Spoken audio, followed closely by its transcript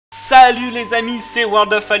Salut les amis, c'est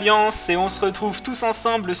World of Alliance et on se retrouve tous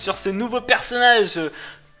ensemble sur ce nouveau personnage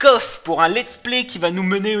Kof pour un let's play qui va nous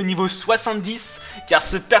mener au niveau 70 car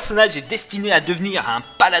ce personnage est destiné à devenir un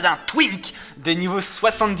paladin twink de niveau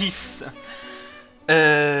 70.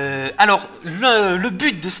 Alors le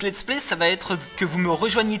but de ce let's play ça va être que vous me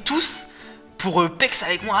rejoigniez tous pour pex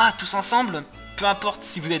avec moi tous ensemble. Peu importe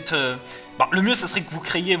si vous êtes... Bon, le mieux, ça serait que vous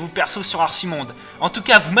créiez vos persos sur Archimonde. En tout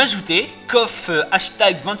cas, vous m'ajoutez, Kof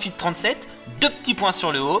hashtag 2837, 2 petits points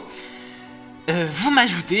sur le haut. Vous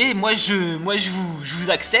m'ajoutez, moi je vous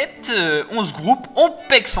accepte, on se groupe, on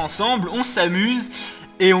pex ensemble, on s'amuse,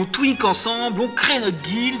 et on twink ensemble, on crée notre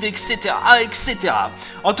guilde, etc., etc.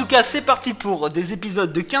 En tout cas, c'est parti pour des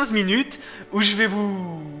épisodes de 15 minutes, où je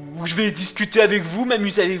vais discuter avec vous,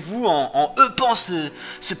 m'amuser avec vous en upant ce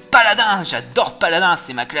paladin. J'adore paladin,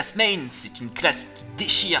 c'est ma classe main, c'est une classe qui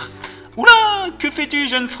déchire. Oula, que fais-tu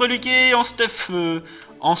jeune freluqué en stuff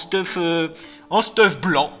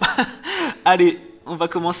blanc. Allez, on va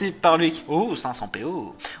commencer par lui... Oh, 500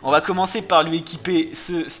 PO. On va commencer par lui équiper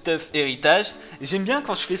ce stuff héritage. J'aime bien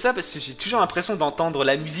quand je fais ça parce que j'ai toujours l'impression d'entendre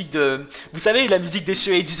la musique de... Vous savez, la musique des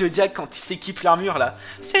chevaliers du Zodiac quand ils s'équipent l'armure là.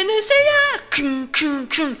 C'est nécessaire.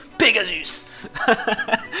 Pegasus.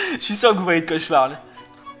 Je suis sûr que vous voyez de quoi je parle.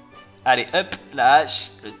 Allez, hop, la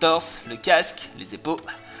hache, le torse, le casque, les épaules,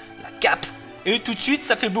 la cape. Et tout de suite,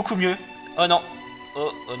 ça fait beaucoup mieux. Oh non.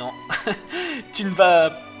 Oh non. Tu ne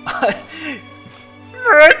vas...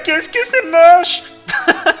 Qu'est-ce que c'est moche.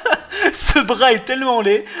 Ce bras est tellement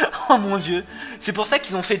laid. Oh mon dieu. C'est pour ça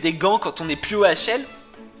qu'ils ont fait des gants quand on est plus haut HL.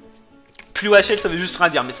 Plus haut HL ça veut juste rien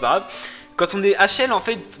dire mais c'est pas grave. Quand on est HL en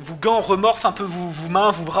fait vos gants remorphent un peu vos mains,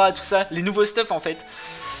 vos bras, tout ça. Les nouveaux stuff en fait.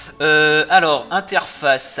 Alors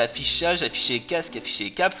interface, affichage, afficher les casques, afficher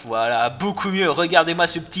les capes. Voilà, beaucoup mieux. Regardez-moi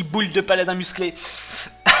ce petit boule de paladin musclé.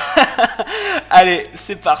 Allez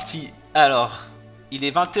c'est parti. Alors... Il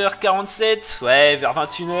est 20h47, ouais, vers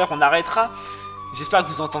 21h, on arrêtera. J'espère que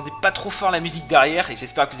vous entendez pas trop fort la musique derrière, et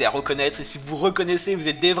j'espère que vous allez reconnaître, et si vous reconnaissez, vous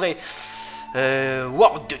êtes des vrais.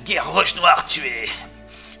 Warg de guerre roche noire, tu es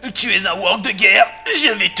un warg de guerre,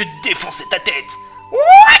 je vais te défoncer ta tête.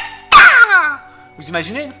 Vous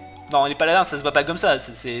imaginez? Non, les paladins, ça se voit pas comme ça,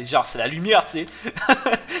 c'est genre, c'est la lumière, tu sais.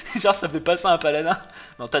 Genre, ça fait pas ça un paladin.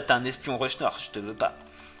 Non, toi, t'es un espion roche noire, je te veux pas.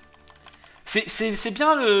 C'est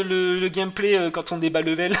bien le gameplay quand on débat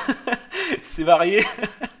level. C'est varié.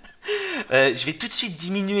 Je vais tout de suite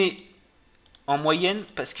diminuer en moyenne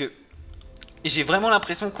parce que j'ai vraiment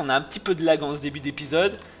l'impression qu'on a un petit peu de lag en ce début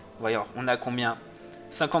d'épisode. Voyons, on a combien?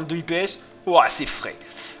 52 IPS. Oh, c'est frais.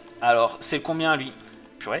 Alors, c'est combien lui?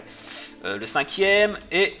 Purée. Le 5e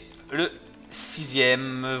et le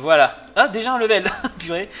 6e. Voilà. Ah, déjà un level.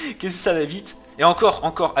 Purée. Qu'est-ce que ça va vite. Et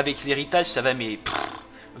encore, avec l'héritage, ça va mais...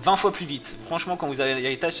 20 fois plus vite. Franchement, quand vous avez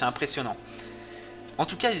l'héritage, c'est impressionnant. En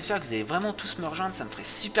tout cas, j'espère que vous allez vraiment tous me rejoindre. Ça me ferait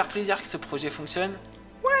super plaisir que ce projet fonctionne.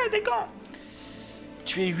 Ouais, des gants.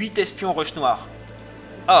 Tu es 8 espions roche noire.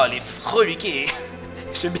 Oh, les freluqués.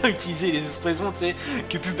 J'aime bien utiliser les expressions, tu sais,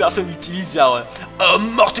 que plus personne utilise, genre... Oh,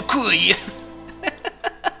 morte couille.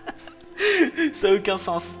 Ça n'a aucun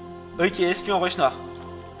sens. Ok, espion roche noire.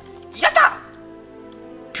 Yata.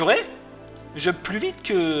 Purée. Je plus vite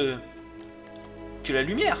que la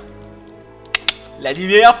lumière. La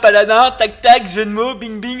lumière, paladin, tac tac, jeu de mots,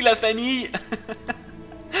 bing bing, la famille.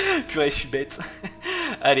 Purée, je suis bête.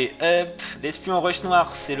 Allez, hop. L'espion roche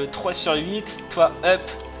noire, c'est le 3 sur 8. Toi,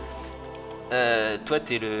 hop. Toi,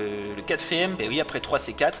 t'es le 4e. Ben oui, après 3,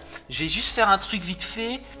 c'est 4. Je vais juste faire un truc vite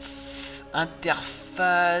fait.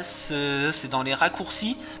 Interface, c'est dans les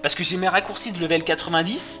raccourcis. Parce que j'ai mes raccourcis de level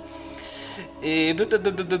 90. Et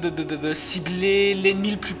cibler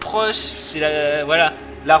l'ennemi le plus proche, c'est la... Voilà,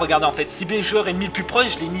 là regardez en fait, cibler le joueur ennemi le plus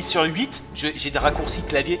proche, je l'ai mis sur 8, j'ai des raccourcis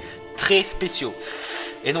clavier très spéciaux.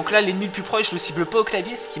 Et donc là, l'ennemi le plus proche, je le cible pas au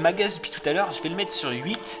clavier, ce qui m'agace depuis tout à l'heure, je vais le mettre sur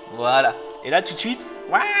 8, voilà. Et là tout de suite,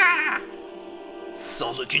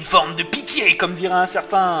 sans aucune forme de pitié, comme dirait un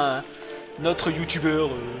certain notre youtubeur,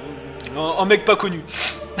 un mec pas connu.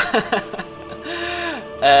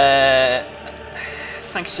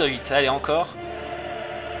 5 sur 8, allez encore.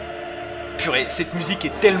 Purée, cette musique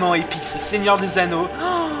est tellement épique, ce Seigneur des Anneaux.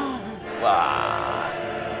 Oh, wow.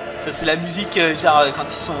 Ça c'est la musique genre quand ils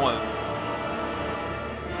sont...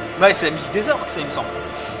 Ouais, c'est la musique des orques, ça il me semble.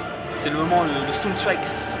 C'est le moment, le soundtracks.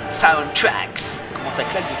 Comment ça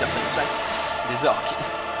claque de dire soundtracks des orques.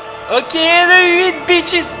 Ok, the 8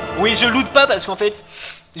 bitches. Oui, je loot pas parce qu'en fait...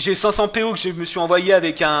 J'ai 500 PO que je me suis envoyé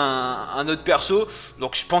avec un autre perso,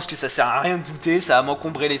 donc je pense que ça sert à rien de douter, ça va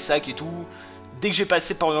m'encombrer les sacs et tout. Dès que je vais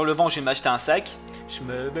passer par le vent, je vais m'acheter un sac. Je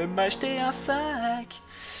vais m'acheter un sac.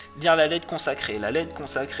 Lire la lettre consacrée, la lettre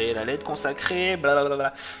consacrée, la lettre consacrée,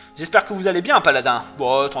 blablabla. J'espère que vous allez bien, paladin.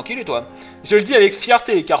 Bon, tranquille et toi. Je le dis avec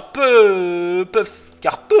fierté, car peu peuvent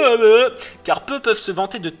se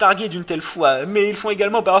vanter de targuer d'une telle foi, mais ils font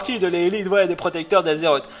également partie de l'élite des protecteurs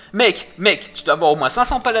d'Azeroth. Mec, tu dois avoir au moins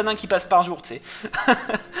 500 paladins qui passent par jour, tu sais.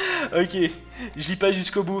 Ok, je lis pas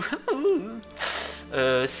jusqu'au bout.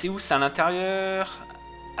 C'est où? C'est à l'intérieur?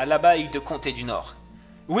 À la baille de Comté du Nord.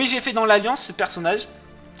 Oui, j'ai fait dans l'Alliance ce personnage.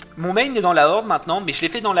 Mon main est dans la Horde maintenant, mais je l'ai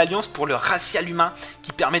fait dans l'Alliance pour le racial humain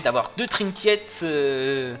qui permet d'avoir 2 trinkets.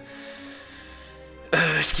 Ce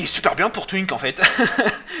qui est super bien pour Twink en fait.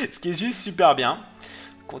 Ce qui est juste super bien.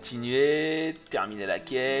 Continuer, terminer la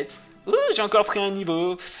quête. Ouh, j'ai encore pris un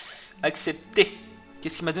niveau. Accepter.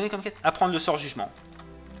 Qu'est-ce qu'il m'a donné comme quête? Apprendre le sort jugement.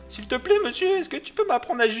 S'il te plaît, monsieur, est-ce que tu peux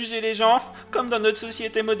m'apprendre à juger les gens, comme dans notre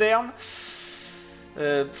société moderne?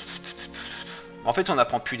 En fait, on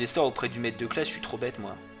n'apprend plus les sorts auprès du maître de classe, je suis trop bête,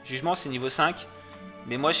 moi. Jugement, c'est niveau 5,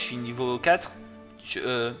 mais moi, je suis niveau 4.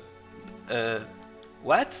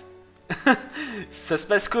 What? Ça se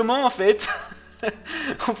passe comment, en fait?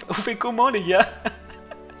 On fait comment, les gars?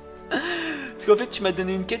 Parce qu'en fait, tu m'as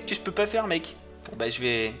donné une quête que je peux pas faire, mec. Bon, bah, je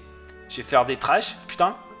vais faire des trash,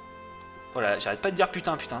 putain. Voilà, j'arrête pas de dire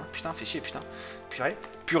putain, fais chier, putain.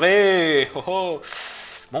 Purée, oh oh.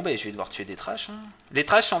 Bon, bah, je vais devoir tuer des trash. Hein. Les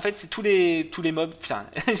trash, en fait, c'est tous les mobs. Putain,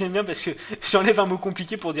 j'aime bien parce que j'enlève un mot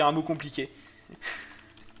compliqué pour dire un mot compliqué.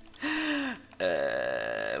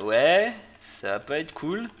 Ouais, ça va pas être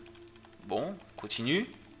cool. Bon, continue.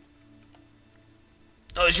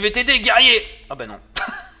 Oh, je vais t'aider, guerrier. Ah bah non.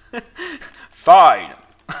 Fine.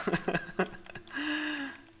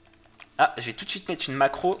 Ah, je vais tout de suite mettre une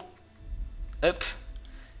macro. Hop.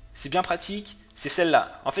 C'est bien pratique. C'est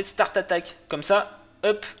celle-là. En fait, start attack. Comme ça.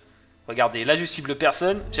 Hop, regardez, là je cible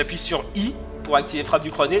personne, j'appuie sur I pour activer frappe du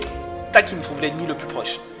croisé, tac, il me trouve l'ennemi le plus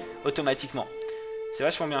proche, automatiquement. C'est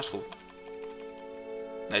vachement bien, je trouve.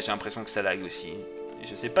 J'ai l'impression que ça lag aussi.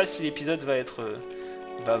 Je sais pas si l'épisode va être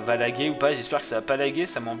va laguer ou pas, j'espère que ça va pas laguer,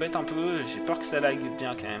 ça m'embête un peu, j'ai peur que ça lag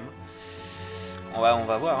bien quand même. On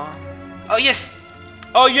va voir, hein. Oh yes!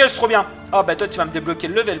 Oh yes, trop bien! Oh bah toi tu vas me débloquer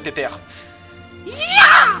le level, pépère.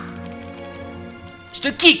 Yeah! Je te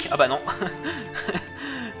kick! Ah bah non.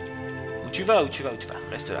 Où tu vas?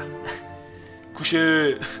 Reste là.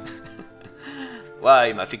 Couché. Ouais,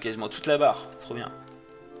 il m'a fait quasiment toute la barre. Trop bien.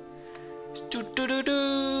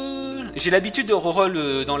 J'ai l'habitude de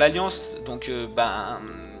reroll dans l'Alliance, donc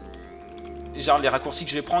genre les raccourcis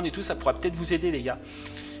que je vais prendre et tout, ça pourra peut-être vous aider, les gars.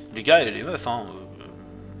 Les gars et les meufs, hein.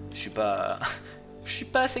 Je suis pas... Je suis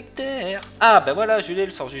pas sectaire. Ah, bah voilà, je l'ai,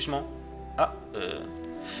 le sort jugement. Ah,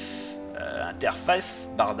 interface,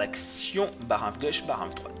 barre d'action, barre inf gauche, barre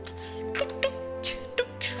inf droite.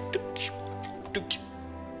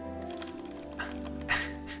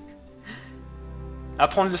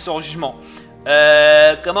 Apprendre le sort jugement.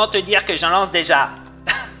 Comment te dire que j'en lance déjà?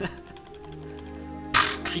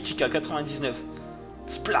 Critique à 99.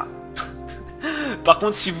 Splat. Par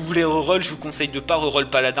contre, si vous voulez reroll, je vous conseille de pas reroll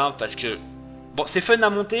paladin parce que... Bon, c'est fun à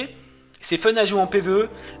monter, c'est fun à jouer en PvE,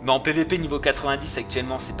 mais en PvP niveau 90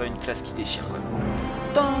 actuellement, c'est pas une classe qui déchire, quoi.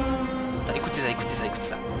 Écoutez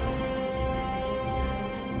ça.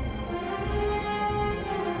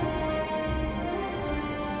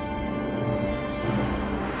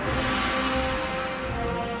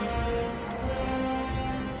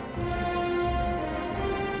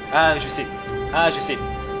 Ah, je sais.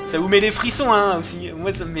 Ça vous met les frissons, hein, aussi.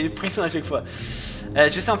 Moi, ça me met les frissons à chaque fois. Je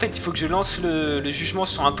sais, en fait, il faut que je lance le jugement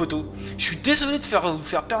sur un poteau. Je suis désolé de vous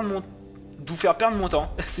faire perdre mon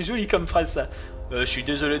temps. C'est joli comme phrase, ça. Je suis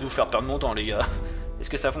désolé de vous faire perdre mon temps, les gars. Est-ce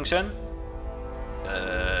que ça fonctionne?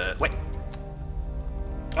 Ouais.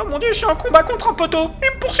 Oh mon dieu, je suis en combat contre un poteau. Il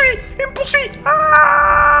me poursuit.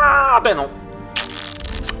 Ah, ben non.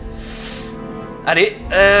 Allez,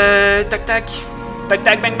 tac,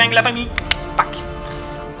 bang, bang, la famille. Pac.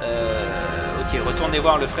 Ok, retournez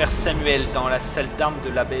voir le frère Samuel dans la salle d'armes de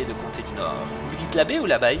l'abbaye de Comté du Nord. Vous dites l'abbaye ou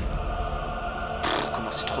l'abbaye?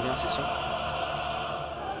 Comment c'est trop bien ces sons.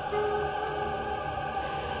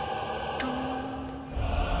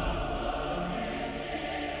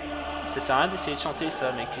 Ça sert à rien d'essayer de chanter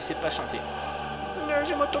ça, mec, tu sais pas chanter.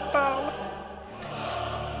 Je m'auto-parle.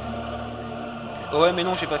 Ouais, mais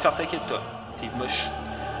non, je vais pas faire ta quête, toi. T'es moche.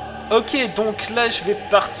 Ok, donc là, je vais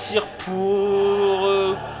partir pour...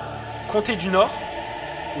 Comté du Nord.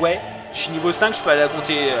 Ouais, je suis niveau 5, je peux aller à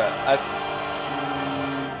Comté...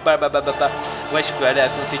 Ouais, je peux aller à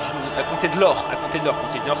Comté de l'Or. Comté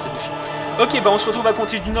du Nord, c'est bouché. Ok, bah on se retrouve à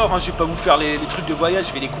Comté du Nord, hein. Je vais pas vous faire les trucs de voyage,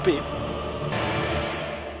 je vais les couper.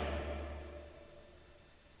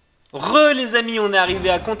 Les amis, on est arrivé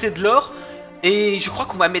à compter de l'or. Et je crois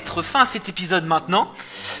qu'on va mettre fin à cet épisode maintenant.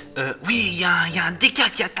 Oui, il y a un DK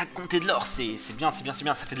qui attaque compter de l'or. C'est bien,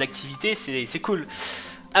 ça fait de l'activité, c'est cool.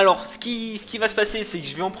 Alors, ce qui va se passer, c'est que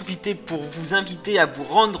je vais en profiter pour vous inviter à vous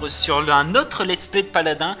rendre sur un autre let's play de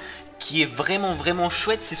paladin qui est vraiment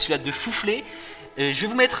chouette, c'est celui-là de Fouflé. Je vais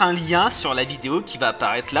vous mettre un lien sur la vidéo qui va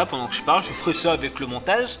apparaître là pendant que je parle, je ferai ça avec le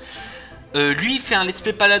montage. Lui il fait un let's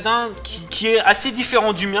play paladin qui est assez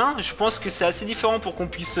différent du mien, je pense que c'est assez différent pour qu'on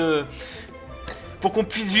puisse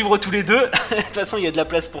vivre tous les deux. De toute façon il y a de la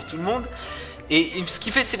place pour tout le monde. Et ce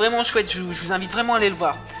qu'il fait c'est vraiment chouette, je vous invite vraiment à aller le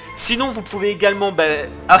voir. Sinon vous pouvez également,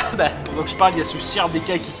 pendant que je parle il y a ce cher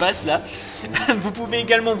DK qui passe là. Vous pouvez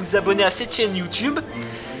également vous abonner à cette chaîne YouTube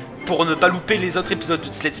pour ne pas louper les autres épisodes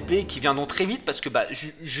de ce let's play qui viendront très vite. Parce que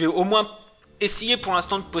je vais au moins essayer pour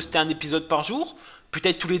l'instant de poster un épisode par jour.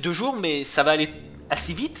 Peut-être tous les 2 jours, mais ça va aller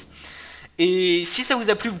assez vite. Et si ça vous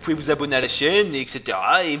a plu, vous pouvez vous abonner à la chaîne, etc.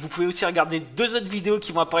 Et vous pouvez aussi regarder 2 autres vidéos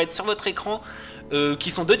qui vont apparaître sur votre écran,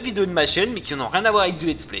 qui sont d'autres vidéos de ma chaîne, mais qui n'ont rien à voir avec du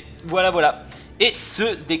let's play. Voilà. Et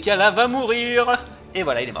ce DK là va mourir. Et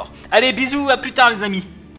voilà, il est mort. Allez, bisous, à plus tard les amis.